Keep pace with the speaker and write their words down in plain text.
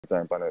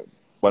time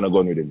on a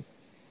gun with him.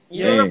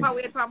 Europe are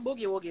waiting for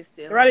Boogie Woogie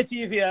still. Rally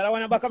TV, I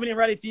want to back up in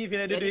Rally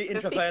TV and they do the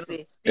intro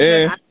fix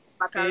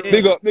kind.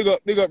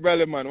 it. Big up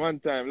Bradley, man. One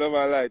time. Love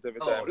and light every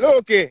time.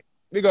 Loki.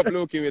 Big up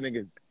Loki with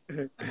niggas.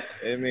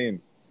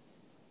 Amen.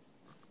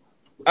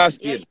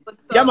 Ask him.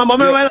 Yeah,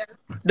 man,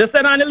 they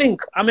send on the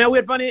link. I mean, I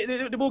wait for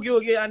the Boogie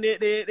Woogie and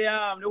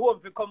the home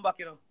to come back,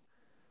 you know.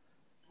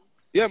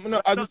 Yeah,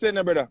 no, as I say,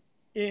 no, brother.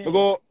 Yeah. We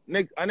go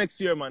next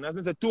year, man. As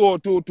I say,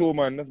 2022,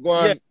 man. Let's go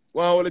on.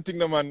 One whole thing,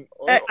 man.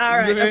 Hey, all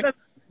right.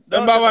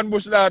 Remember one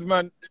bush lad,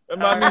 man.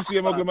 Remember me see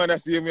him, ugly man, I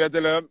see him, I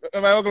tell him.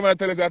 My ugly man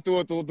tell us that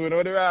 222, you know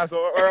what the ass,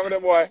 or the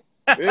boy.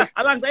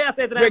 How long time you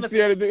say to that? Next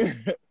year,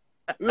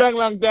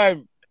 long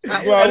time.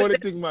 Let's go on whole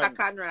thing, man.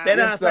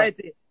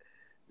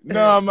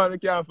 No, man, we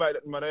can't fight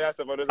that, man. I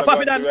asked about the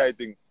right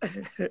thing.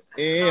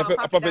 Yeah,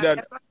 Papi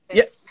Dan.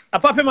 Yeah, a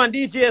Papi man,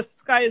 DJ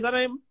Sky is that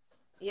name?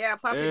 Yeah,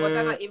 Papi, but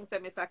I know him say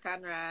Mr.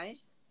 Conroy.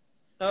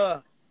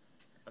 Oh.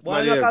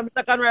 Why you call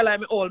Mr. Conroy like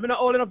me old? Me not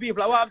old enough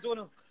people. I want to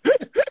know.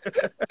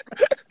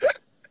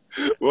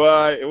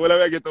 Why?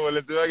 Well, I get old.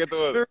 Let's see, I get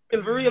old.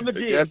 For real, my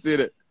G. Yes, did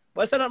it.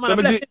 But so that man,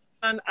 blessing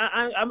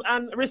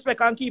and respect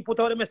and keep put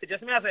out the message.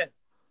 Just me, I say.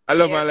 I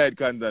love my light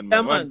content,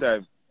 man. Yeah, One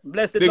time.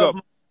 Bless it Big up.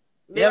 up.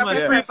 Yeah,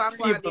 man.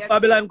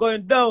 Babylon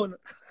going down.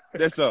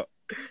 That's all.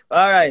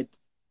 All right.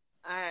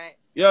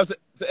 Yo, so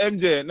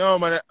MJ, no,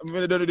 man,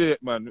 I'm don't do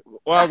it, man.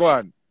 What go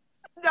on?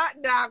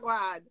 Not that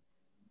one.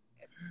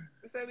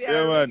 So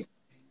yeah, man.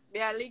 Me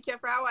a link you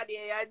for our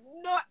day,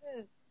 you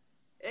nothing.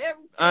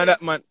 Empty. And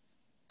that, man.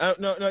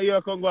 No,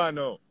 you can't go on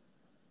now.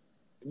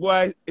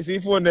 Boy, you see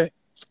phone there?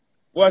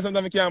 Boy,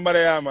 sometimes I can't buy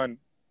it, man.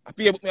 I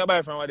pay book me a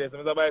buy from one day, so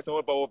I buy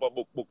some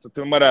book. So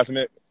tell my mother, so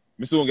me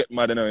soon get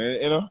mad, you know?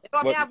 You know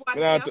me have one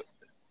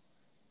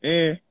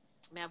yeah.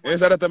 Yes,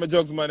 that time I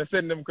jugs, man. I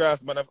send them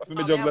cross, man. I feel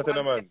me jugs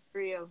that, man.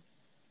 Real.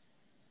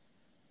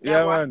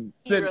 Yeah, man.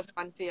 Serious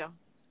one for you.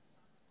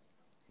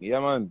 Yeah,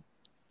 man.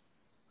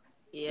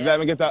 Yeah. Like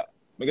me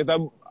get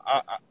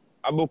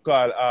a book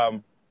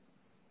called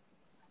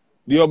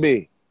The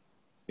Obey.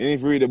 You need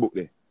to read the book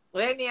there.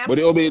 But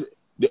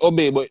the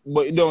obey, but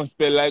it don't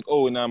spell like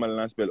normal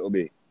and spell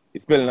obey.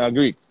 It's spelled in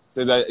Greek.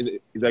 So that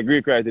it's a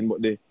Greek writing,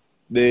 but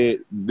the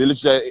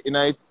literature in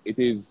it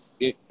is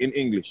in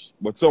English.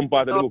 But some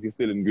part of the book is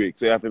still in Greek.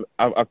 So you have to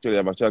actually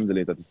have a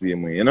translator to see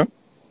him, you know?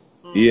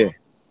 Yeah.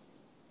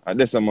 And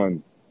that's a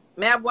man.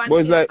 Me have one.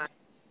 Boys like.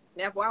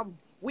 Me have one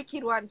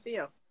wicked one for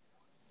you.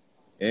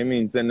 I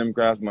mean, send them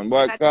cross, man.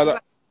 Boy,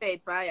 but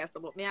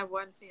me have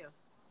one for you.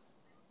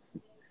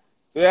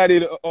 So yeah,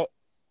 did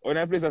when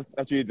I place a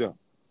treat you.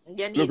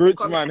 Look rich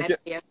man,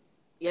 you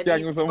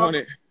can't give some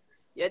money.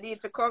 You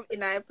need to come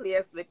in a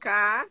place the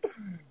car.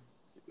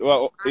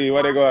 What they go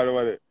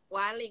on?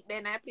 One link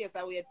then I place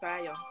a wait for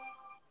you.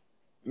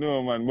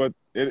 No man, but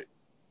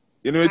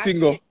you know the thing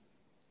go.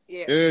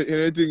 Yeah. You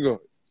know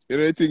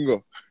the thing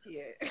go.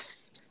 Yeah.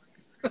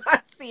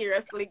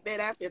 Seriously,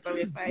 then I place a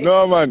wait for you.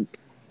 No man,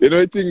 you know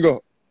the thing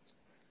go.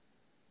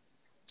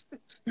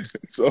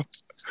 So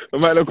I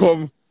might not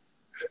come.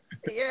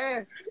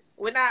 Yeah.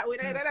 We not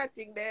that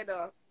thing there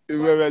though.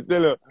 I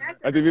tell you,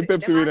 I think we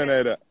Pepsi win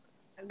another.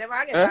 And they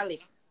might get a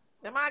lick.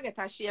 They might get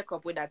a shake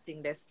up with that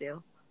thing there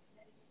still.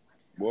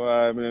 Boy,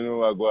 I mean, know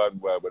what go on,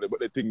 boy, but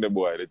the thing there,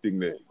 boy, the thing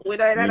there. We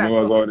don't know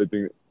what go on, the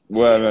thing.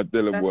 Boy, I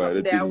tell you, boy,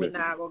 the thing there. We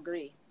not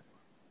agree.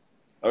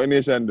 Our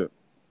nation do.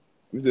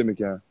 Me say me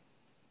can.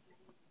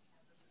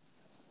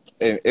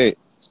 Hey.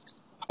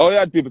 How you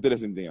had people to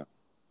listen to you?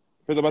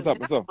 Press up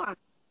top, so.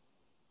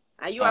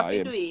 Are you happy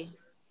to do it?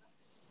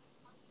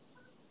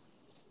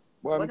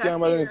 Boy, I can't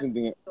listen to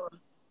you.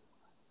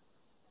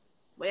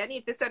 But you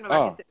need to send me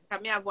back.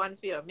 I have one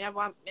for you. I have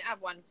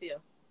one for you.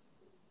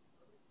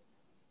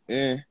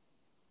 Yeah.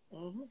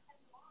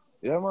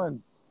 Yeah,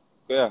 man.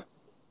 Yeah.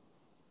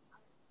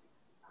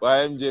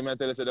 Why MJ, I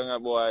tell you,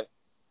 don't boy. I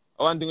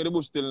want to think the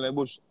bush still in the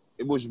bush.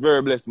 The bush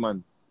very blessed,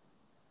 man.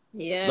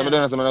 Yeah. So I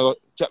don't know, I go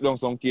chop down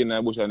some key in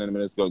the bush and then I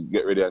just go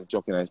get ready and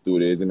chuck in the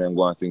studio and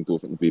go and sing to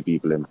something for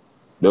people. Them.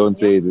 Don't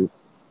say it.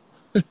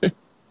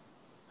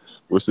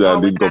 Bush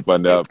and dig up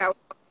and up.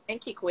 And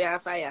kick we are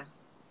fire.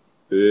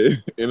 Yeah,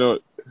 you know.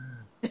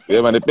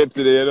 Yeah, man, the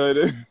Pepsi there, you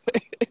know.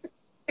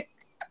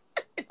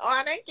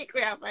 And then kick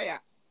we are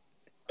fire.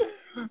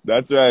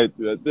 That's right.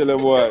 Tell the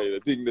boy, the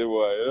thing the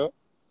boy, you know.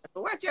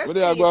 What you But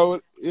they are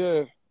going,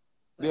 yeah.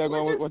 They are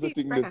going, what's the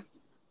thing there?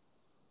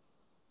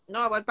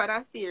 No, but for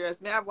that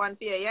serious, me have one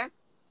for you, yeah?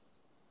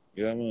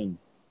 Yeah, man.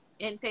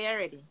 Ain't you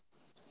ready?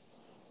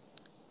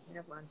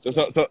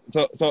 So,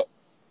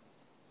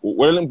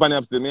 what you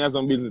look still, me have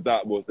some business to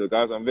talk about still,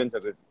 because some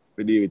ventures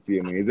to deal with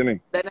you, isn't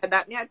it? Then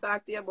that me I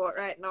talk to you about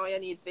right now, you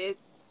need faith.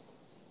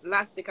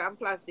 Plastic and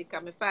plastic,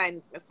 and me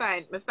find.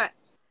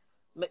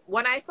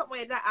 When I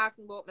somewhere that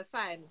asking about me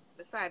find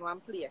one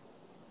place.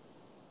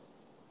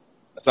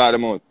 I saw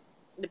them out.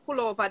 The pull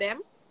over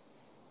them.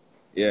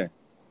 Yeah.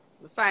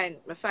 Me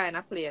find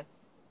a place.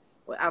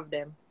 We have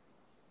them.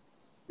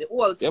 The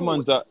old yeah,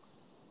 man, so,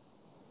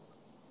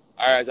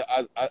 alright, so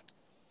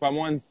from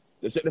once,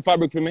 just check the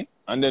fabric for me,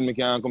 and then we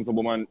can come to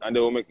woman and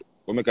then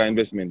we'll make an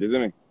investment,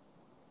 isn't it?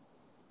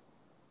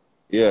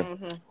 Yeah.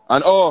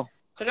 And So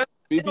just,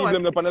 people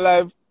them up on the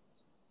live,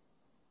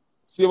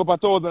 save up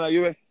 $1,000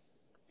 US.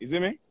 You see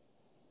me?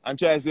 And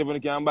try to see if you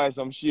can buy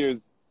some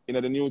shares in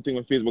the new thing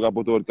when Facebook I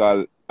put out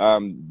called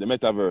the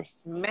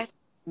Metaverse.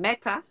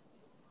 Meta?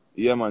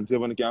 Yeah, man. See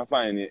if you can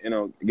find it,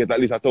 get at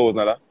least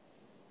 $1,000.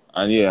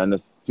 And yeah, and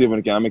just see if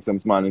you can make some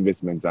small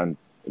investments and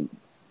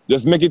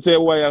just make it say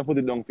why I put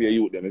it down for your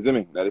youth then, you see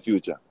me? That's the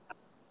future.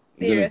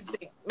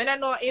 Seriously. I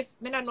don't know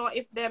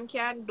if them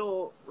can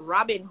do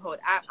Robinhood.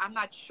 I'm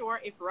not sure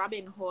if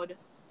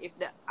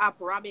the app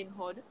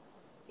Robinhood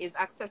is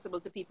accessible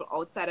to people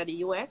outside of the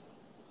US.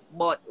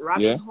 But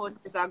Robinhood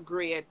is a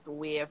great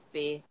way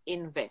to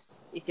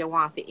invest. If you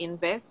want to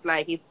invest,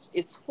 like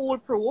it's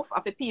foolproof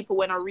of the people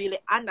when I really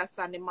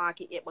understand the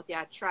market yet, but you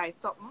try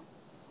something.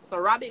 So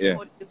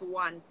Robinhood is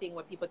one thing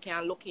where people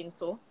can look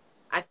into.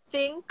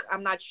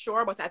 I'm not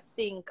sure, but I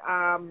think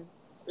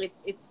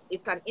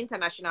it's an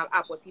international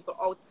app where people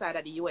outside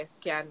of the US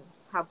can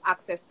have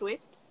access to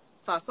it.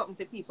 So something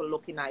for people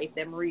looking at if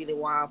them really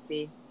want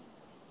to,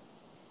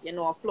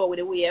 flow with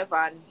the wave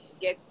and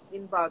get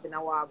involved in a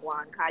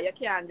wagwan. Because you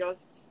can't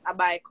just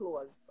buy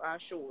clothes or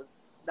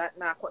shoes. That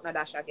not cut no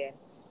dash again.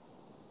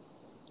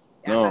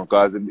 No,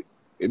 because the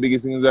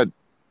biggest thing is that,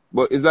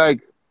 but it's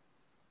like,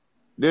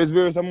 there's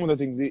various amount of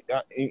things,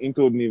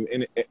 including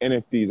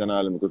NFTs and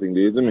all them things,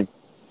 you see me?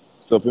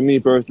 So for me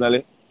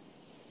personally,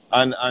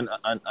 and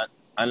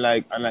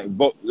like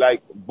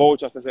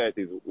voucher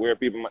societies where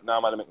people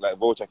normally make like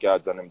voucher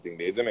cards and them things,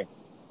 you see me?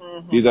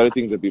 These are the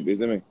things that people, you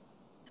see me?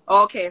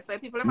 Okay, so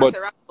people must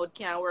say Robinhood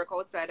can't work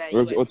outside the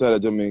US. Outside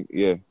of Jamaica,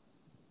 yeah.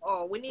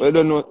 Oh, we need to. I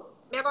don't know.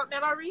 Maybe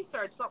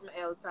research something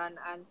else and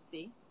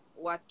see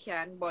what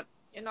can. But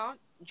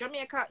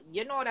Jamaica,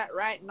 that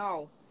right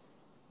now,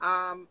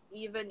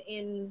 even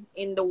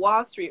in the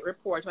Wall Street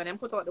report, when they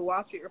put out the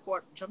Wall Street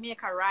report,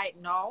 Jamaica right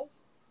now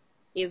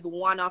is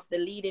one of the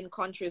leading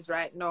countries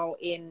right now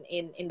in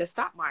the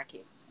stock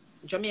market.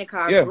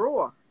 Jamaica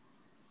grow.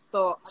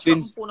 So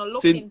something to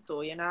look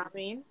into, you know what I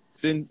mean?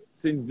 Since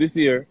this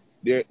year,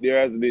 there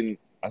has been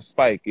a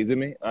spike, you see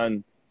me?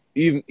 And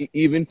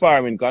even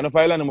farming, because if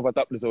I land up at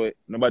top this way,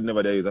 nobody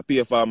never there is. A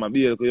pay farmer,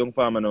 be a young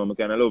farmer now, I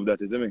kind of love that,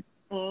 you see me?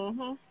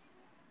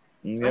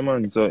 Yeah,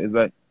 man, so it's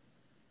like...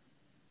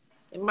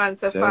 The man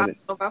said farm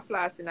over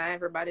flossing and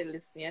everybody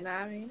listen, you know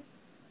what I mean?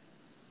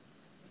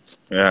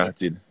 Yeah,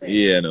 that's it.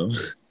 Yeah, no.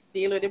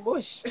 Deal with the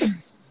bush.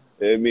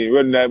 I mean,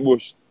 run that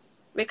bush.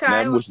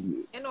 Because,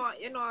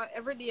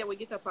 every day we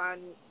get up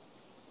and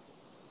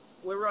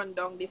we run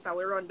down this and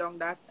we run down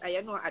that.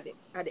 And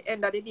at the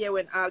end of the day,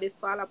 when all this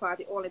fall apart,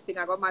 the only thing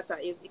that going to matter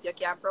is if you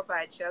can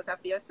provide shelter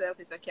for yourself,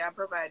 if you can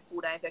provide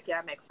food, and if you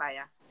can make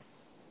fire.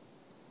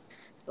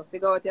 So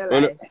figure out your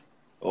life.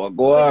 Oh,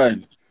 go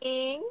on.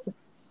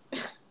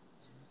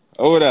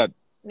 How that?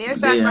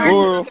 Nation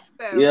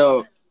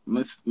Yo,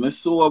 me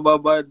sober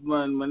bad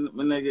man.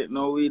 Me not get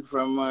no weed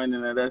from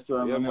morning, and that's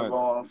why I never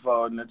want to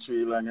fall in the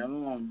tree long, you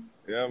know.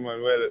 Yeah,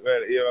 man. Well,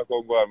 here I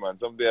come, God, man.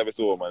 Someday I be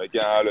sober, man. I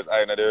can't always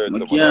iron the earth.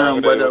 I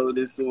can't bother with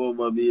the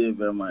sober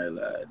behavior, my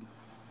lad.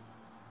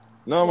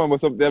 No, man, but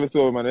someday I be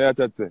sober, man. What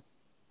you say?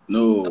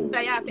 No,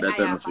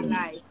 that's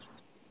nothing.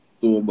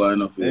 Sober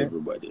enough for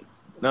everybody.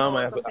 No,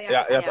 man.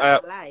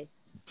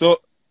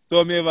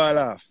 So me ever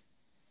laugh?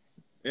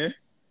 Eh?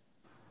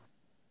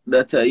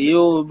 That's a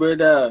you,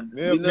 brother.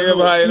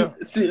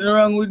 Sitting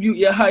around with you,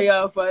 you're high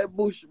off a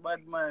bush,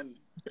 bad man.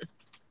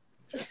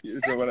 You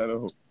say what I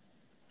know.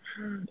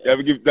 You have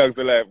to give thanks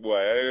to life,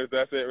 boy.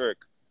 That's it,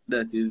 work.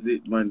 That is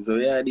it, man. So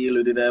yeah, deal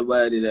with that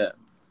body that.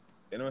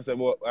 You know what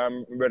I'm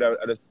saying? Brother,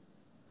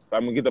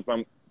 I'm going to get up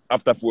from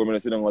after 4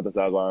 minutes, sit down and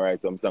go and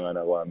write some song and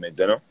I go and meds,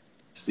 you know?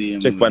 See him.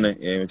 Check for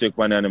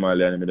the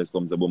animal and just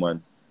come to boom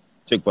and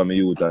check for my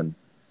youth and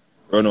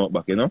run out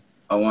back, you know?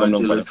 I want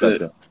to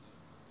say,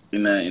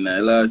 in the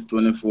last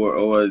 24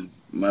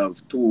 hours, I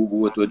have 2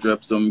 go to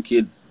drop some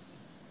kid.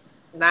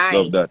 Nice.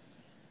 Love that.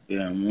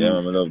 Yeah, man. Yeah,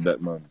 man, I love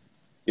that, man.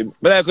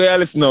 But like, you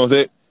listen now,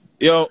 say,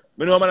 yo,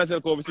 I know man I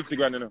sell over 60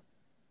 grand, you know?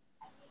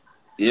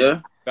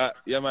 Yeah?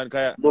 Yeah, man.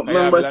 But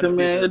remember, say,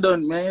 you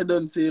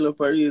done sail up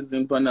a race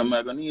in Panama.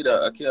 I'm going to need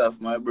a key off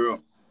my bro.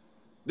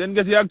 Then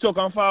get your chuck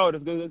and forward.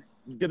 Just go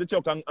get the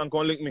chuck and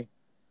come link me.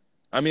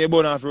 I mean, you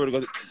born off road.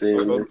 Get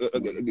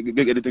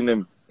the thing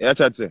them. Yeah,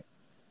 chat say.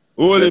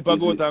 Holy pa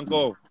goat and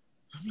cow.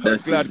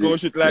 Glad go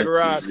shit like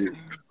grass.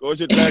 Go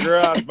shit like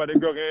grass, but the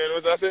grog. You know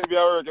what I say? Be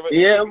a work.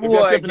 Yeah,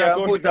 boy.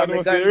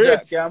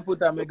 Can't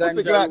put on my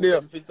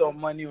ganja for some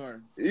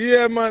manure.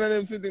 Yeah, man. And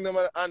them sitting them.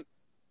 And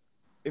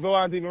if I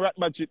want to even rat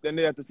bad shit, then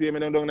they have to see me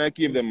down there and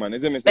keep them, man.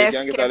 Is it me? So you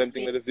can't get all them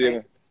things to see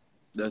me.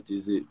 That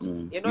is it,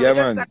 man. You know, yeah,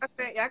 man.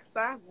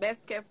 Yaksta,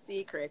 best kept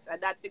secret.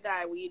 And that the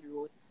guy weed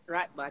wrote.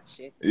 Rat bad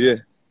shit. Yeah.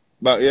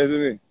 But, yeah, see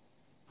me?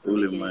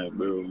 Fully my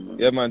bro, man.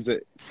 Yeah, man. Say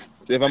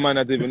if a man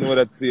not even know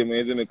that see me,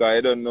 is it me? Because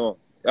I don't know.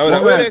 Yeah,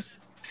 well,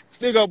 Willis.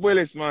 Big up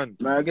Willis, man.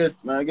 I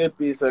get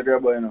piece of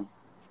grab, you know.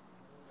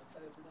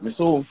 Me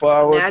so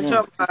forward, man. I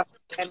jump off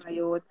my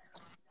youth.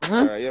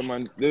 Yeah,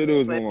 man. Do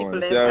those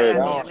moments.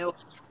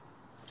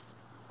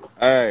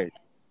 Alright.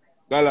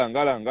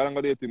 Galang,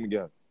 what do you think,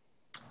 girl?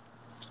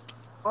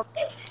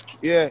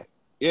 Yeah.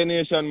 Yeah,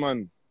 nation,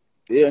 man.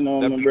 Yeah,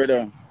 no, my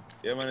brother.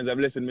 Yeah, man, it's a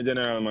blessing, my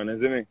general, man. You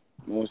see me?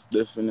 Most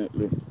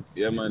definitely.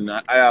 Yeah, man.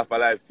 I have a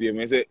life, see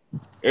me. Say,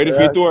 ready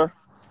for your tour?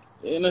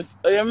 You know,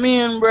 what you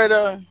mean,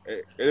 brother?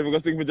 Ready for go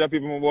sing with your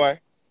people, my boy?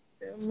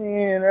 You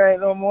mean, right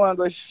now, I want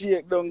to go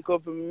shake down a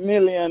couple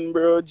million,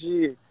 bro,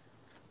 G.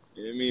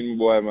 You mean, my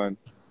boy, man?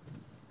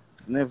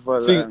 Never lie,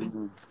 Sing,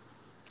 man.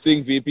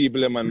 sing for your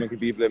people, man. Make the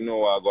people know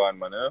what go on,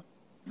 man. Eh?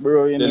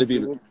 Bro, you Tell know, the see,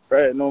 people.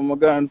 right now, I'm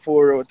going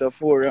 4 out of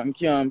 4 and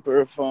can't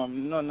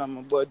perform. None of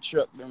my bud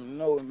truck them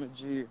know me,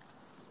 G.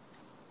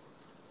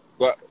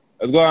 But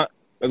let's go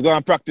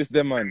and practice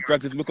them, man.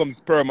 Practice becomes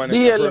permanent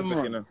and Daily, perfect, you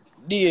man. know.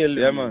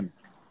 Daily, Yeah, man. man.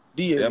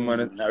 Daily, Yeah, man.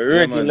 man. A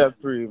Yeah, man. regular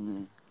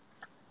premium.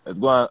 Let's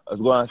go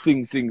and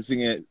sing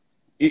it.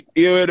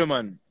 You ready,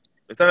 man?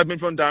 I stand up in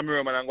front of the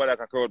mirror, man, and go like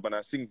a crowd, man,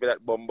 and sing for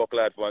that bum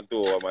buckler for 1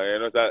 2 hours, man. You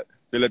know, so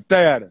feel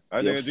tired.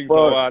 And then you drink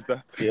some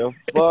water. You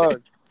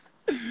fuck.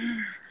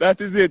 That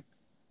is it.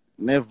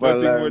 Never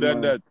Nothing lie, more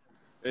than man. that.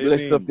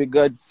 Bless up your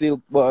God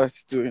silk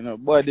boss too, you know.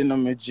 Body no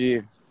me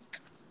G.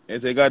 You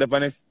say God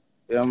upon us?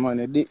 Yeah,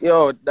 man.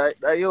 Yo,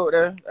 that youth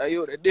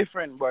there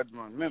different, bad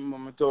man. Remember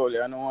me told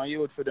you, I don't want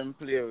youth for them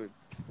play with.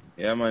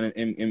 Yeah, man.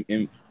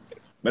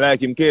 I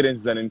like him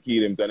cadences and him key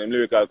them to them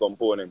lyrical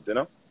components, you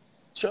know?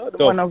 Sure, the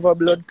Tough. man have a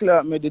blood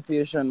clot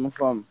meditation, my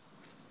fam.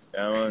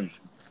 Yeah, man.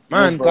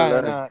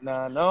 Mankind,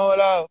 no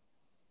love.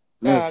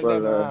 Cause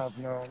them have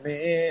no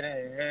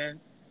meaning.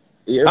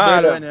 Yeah,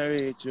 All brother. when you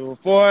reach you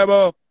for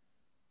about.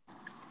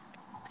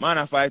 Man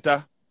a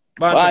fighter.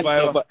 Born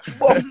survivor.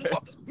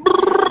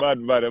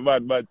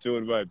 Bad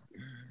tune, bad.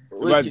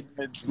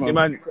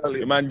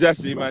 Man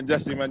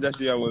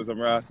Jashi, I was some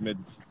Ross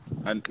meds.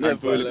 And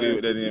for the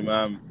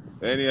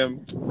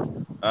name,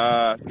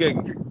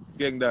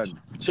 Skeng Dan.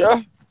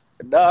 Sure.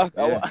 Dark.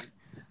 Yeah.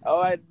 I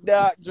want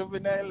dark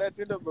juvenile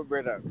Latin up,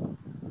 brother.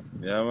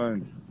 Yeah,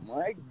 man.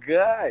 My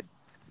God.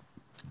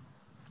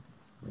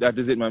 That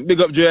is it, man.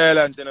 Big up J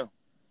Island, you know.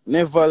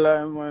 Never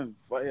lie, man.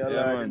 Fire Yeah,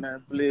 lie man. in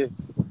that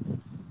place.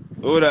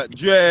 Oh, that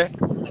Dre.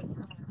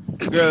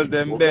 The girls,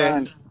 them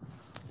there.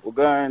 We're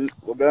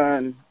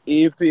going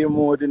EP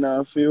mode in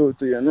our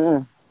field, you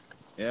know.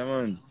 Yeah,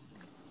 man.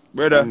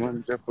 Brother.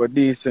 Man, just for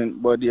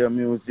decent body of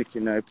music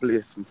in our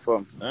place, my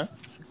fam. Huh?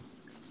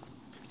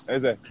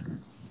 Is it?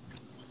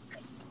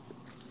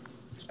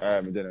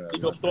 Alright, my general.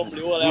 Big up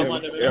Tumblr, all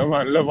Yeah,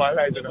 man. Love and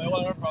light, you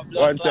know.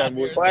 One time,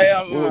 boy.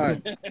 Fire,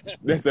 man.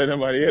 That's the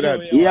number, hear that?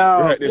 Yo,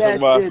 Right, this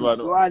boss,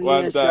 man. One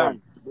One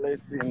time.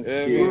 Blessings,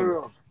 Yeah,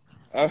 Bro.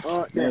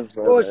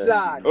 Bush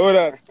lad. Hold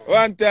on.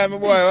 One time, my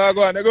boy, what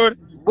go on? You good?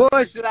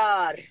 Bush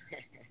lad.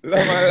 Love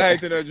and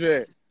light, you know,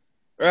 Dre.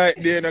 Right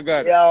there, no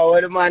God. Yo,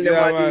 what the man Yeah,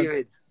 them man. deal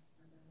with?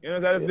 You know,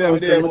 that's Them the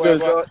boy.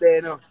 out there,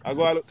 you know. I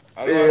go look.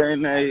 I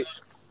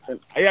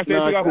say pick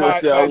up I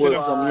part,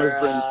 was from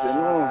reference, you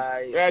know.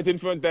 right in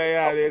front of your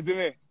yard, you see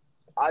me?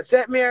 I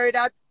said Mary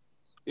that.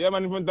 Yeah,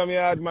 man, in front of my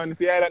yard, man.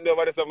 See island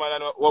over there, some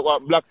man, and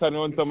what black sun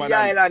on some man. See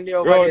island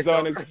over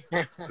there,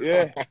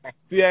 yeah.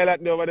 See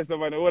island over there, some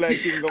man. All I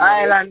think of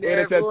island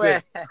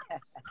everywhere.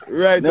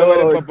 Right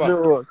over there, Papa.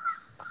 Joke.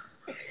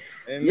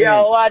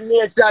 Yo, One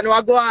Nation,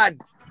 what go on?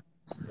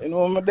 You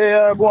know, my day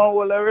I go on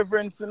all the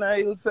reference in the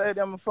hillside,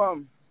 I'm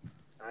from.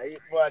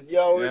 Man,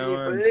 yo, we need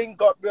to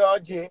link up, bro,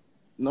 G.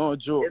 No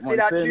joke, you see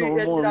that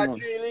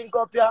tree link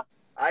up here?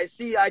 I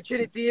see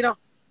Trinity, you know?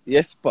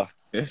 Yes, pa.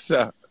 Yes,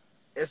 sir.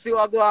 You see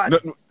what go on?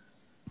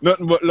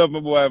 Nothing but love, my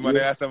boy, man.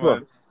 Yes,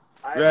 man.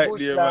 Right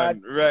there,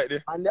 man. Right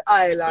there. On the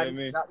island,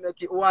 that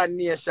make it One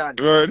Nation.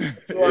 Word.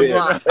 So what go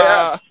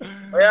on?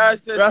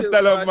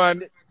 Rasta love,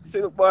 man.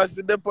 Silk boss,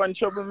 the depon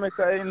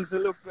troublemaker in the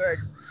look like.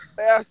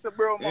 I said,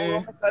 bro, man, we'll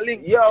make a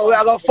link. Yo, we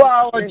are going to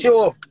forward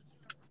you.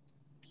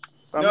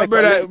 No,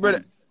 brother.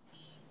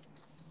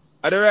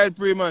 At the right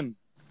pre, man.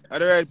 At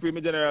the right pre, my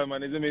general,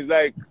 man. It's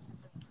like,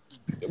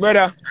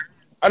 brother,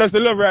 I just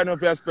love right now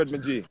if you spread my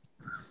G.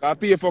 I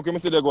pay for him, I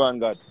say they go on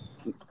God.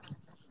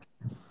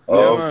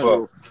 Oh, yeah,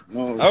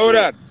 man. No, how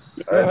that?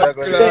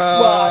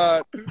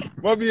 God.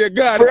 What be a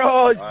God?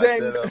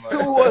 Frozen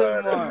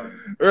soul,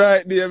 man.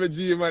 Right there, my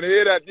G, man. You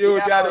hear that? You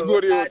got a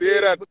good youth. You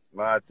hear that?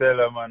 Man, I tell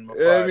her, man.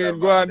 I mean,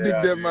 go and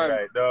dig them, man.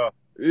 Right, though.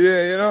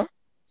 Yeah, you know?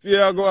 See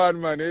how go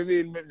on, man. I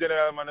mean,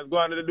 general, man, let's go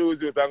on to the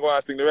dudes youth and go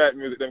and sing the right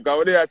music. Them,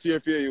 because they are cheer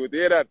for you. You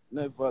hear that?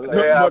 Never like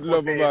that. Nothing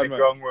but love, man.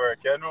 Groundwork,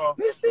 you know?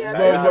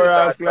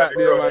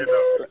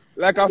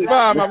 Like a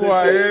farmer,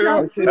 boy, you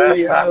know?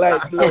 I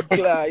like blood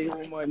clot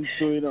humans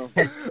too, you know?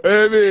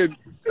 I mean,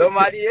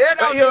 somebody hear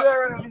that?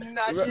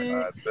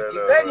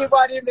 If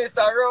anybody mess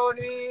around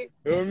me.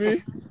 You know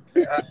me?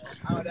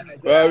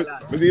 Well,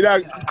 see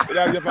that?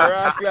 That's your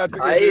rascal.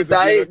 I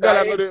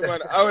man.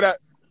 How that?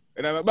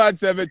 And I'm about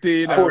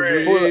 17. I'm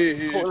free.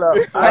 Pull up.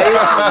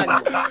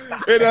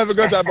 You never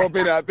got a bump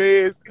in that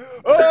face.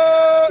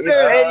 Oh,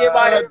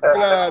 anybody.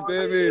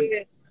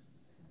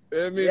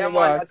 Yeah,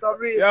 man. That's a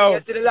real. You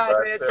see the line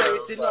where you say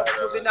it's enough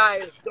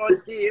juvenile.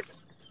 Don't thief.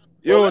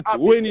 Yo,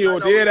 win you.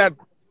 Hear that?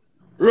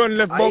 Run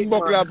left bum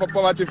buckler for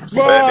poverty.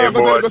 Fuck!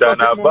 Go suck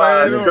it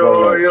more,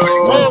 you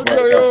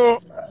know.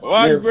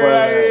 One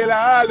prayer heal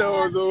all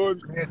those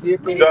wounds. Just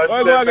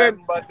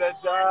remember, say,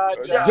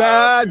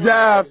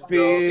 Jaja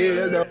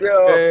feel the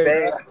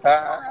pain.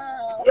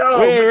 Yo,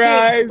 We Martin,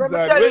 rise let me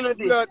and tell with you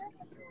this. blood.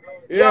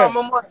 Yo, Yeah.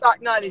 I must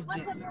acknowledge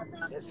this.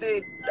 You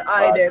see,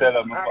 I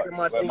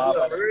must sing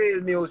some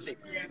real music.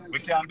 we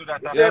can't do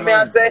that. You Yeah, see me, I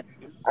man. say,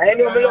 I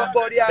know me love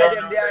about the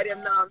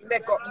item now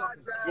make up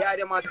nothing. The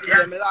item I see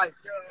them life.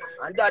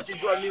 And that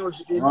is what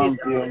music is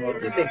missing. You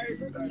see me?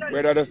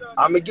 Brother, this,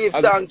 And me give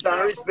as, thanks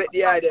and respect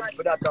the item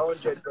for that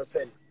 100%.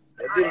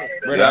 You see me?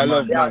 brother, I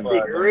love, They are man.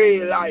 sick,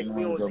 real life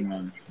music.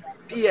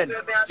 Pain.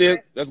 See,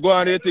 let's go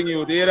on the thing, you.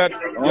 You hear that?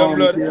 Young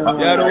blood.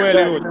 Yeah, the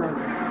well,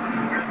 you.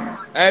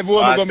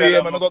 Everyone me go me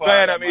here, man. I go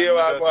Guyana me here,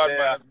 man.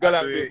 It's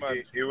gallant big,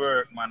 man. It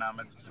work, man. I'm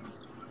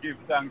give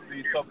thanks for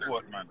your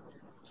support, man.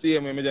 See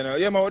him, me general.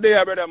 Yeah, man, what they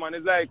are, brother, man.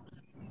 It's like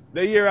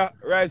the year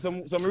rise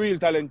some real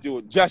talent,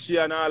 you.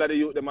 Joshy and all of the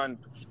youth, the man.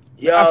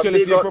 Me Yo, actually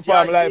big see up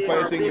perform live Joshy, for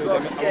anything, big you.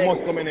 up I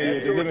must come in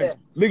here, you. See me?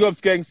 Big up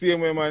Skank,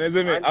 same way, man. You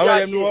see me? I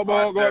want them know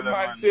about God,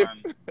 man,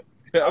 shift.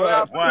 Yeah, I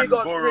have One big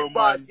up Guru, Slick man.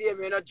 Boss here,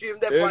 man. I dream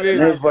them Yeah, on the me.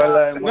 Never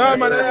lie, night. No,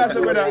 man, I I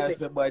say, brother.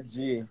 say about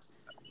G.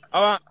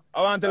 I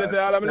want to tell you, say,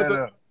 all I'm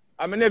looking.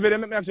 I'm never they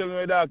make me actually know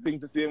the dog thing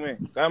the same way.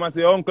 Because I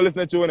say, uncle,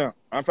 listen to you now.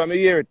 And from the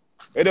year,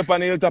 head up on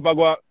the hilltop, I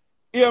go,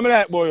 hear me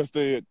like boy used to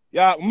hear.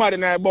 Yeah, mad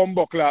in a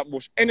bumbo clap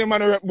bush. Any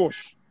man who rep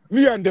bush.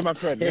 Me and them, my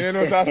friend. You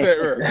know, so I say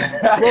it work.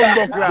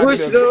 Bumbo clap Bush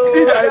them. no,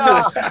 In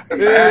a bush.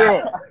 Yeah,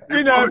 yo.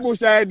 In a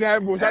bush, I in a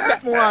bush. And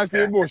that me want to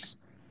see bush.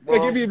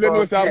 Make people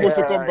know say bush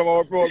come from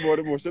our proud about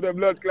the bush. So the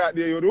blood clot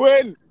there, you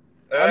win.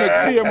 I make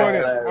clear money.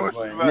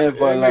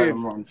 Never lie,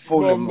 man.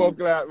 Bumbo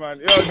clap, man.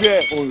 Yo,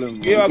 Jay.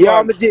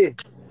 yeah, me G.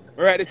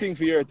 Write the thing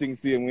for your thing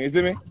same way, you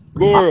see me?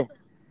 Guru.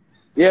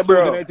 Yeah, bro.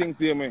 Susan, everything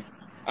same way.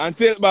 And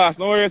Silk Boss,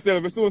 don't worry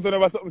yourself. If Susan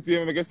never something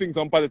same, we can sing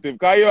some positive.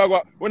 Because you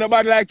are when a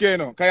bad like you,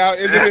 know. Because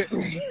you, is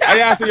it?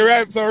 I see you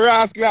write some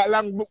rascal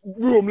long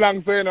room long,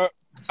 so you know.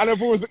 And if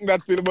you sing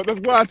that still, but let's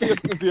go and sing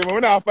the same way. We're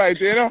not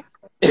fighting, you know?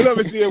 We love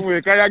the same way,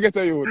 because you get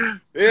a youth.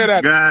 You hear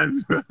that?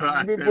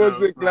 God. Before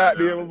sick like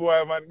the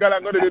boy, man. God,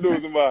 I'm going to do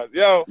some bars.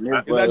 Yo,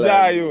 it's a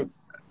joy, youth.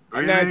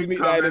 And nice to meet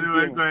the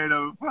them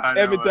same.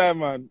 Every time,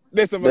 man.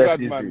 Listen, my God,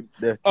 man.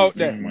 Out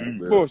there,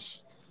 push.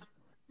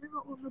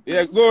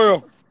 Yeah,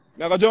 go.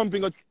 Now go jump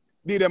in, go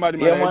do them at the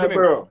man. Yeah, man,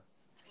 bro.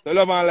 So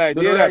love and light.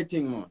 Do the right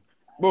thing, man.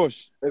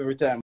 Bush. Every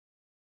time.